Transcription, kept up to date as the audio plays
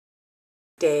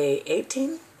day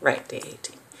 18? Right, day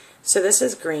 18. So this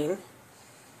is green,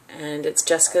 and it's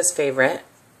Jessica's favorite,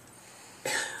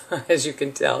 as you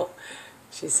can tell.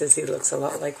 She says he looks a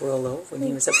lot like Rollo when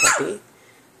he was a puppy.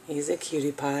 He's a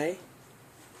cutie pie.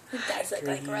 He does look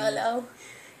like Rollo.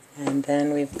 And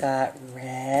then we've got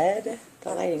red.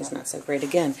 The lighting's not so great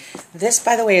again. This,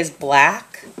 by the way, is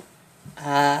black.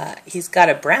 He's got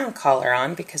a brown collar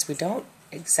on because we don't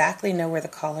exactly know where the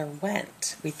collar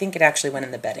went. We think it actually went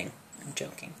in the bedding. I'm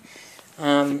joking.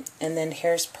 And then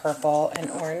here's purple and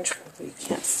orange. You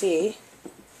can't see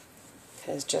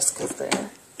because Jessica's there.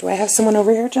 Do I have someone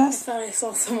over here, Jess? I thought I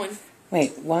saw someone.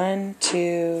 Wait, 1,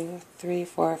 2, 3,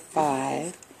 4,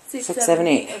 5, 6, 7,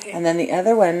 8. Okay. And then the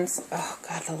other ones, oh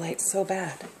God, the light's so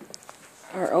bad,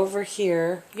 are over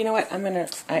here. You know what,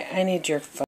 I need your phone.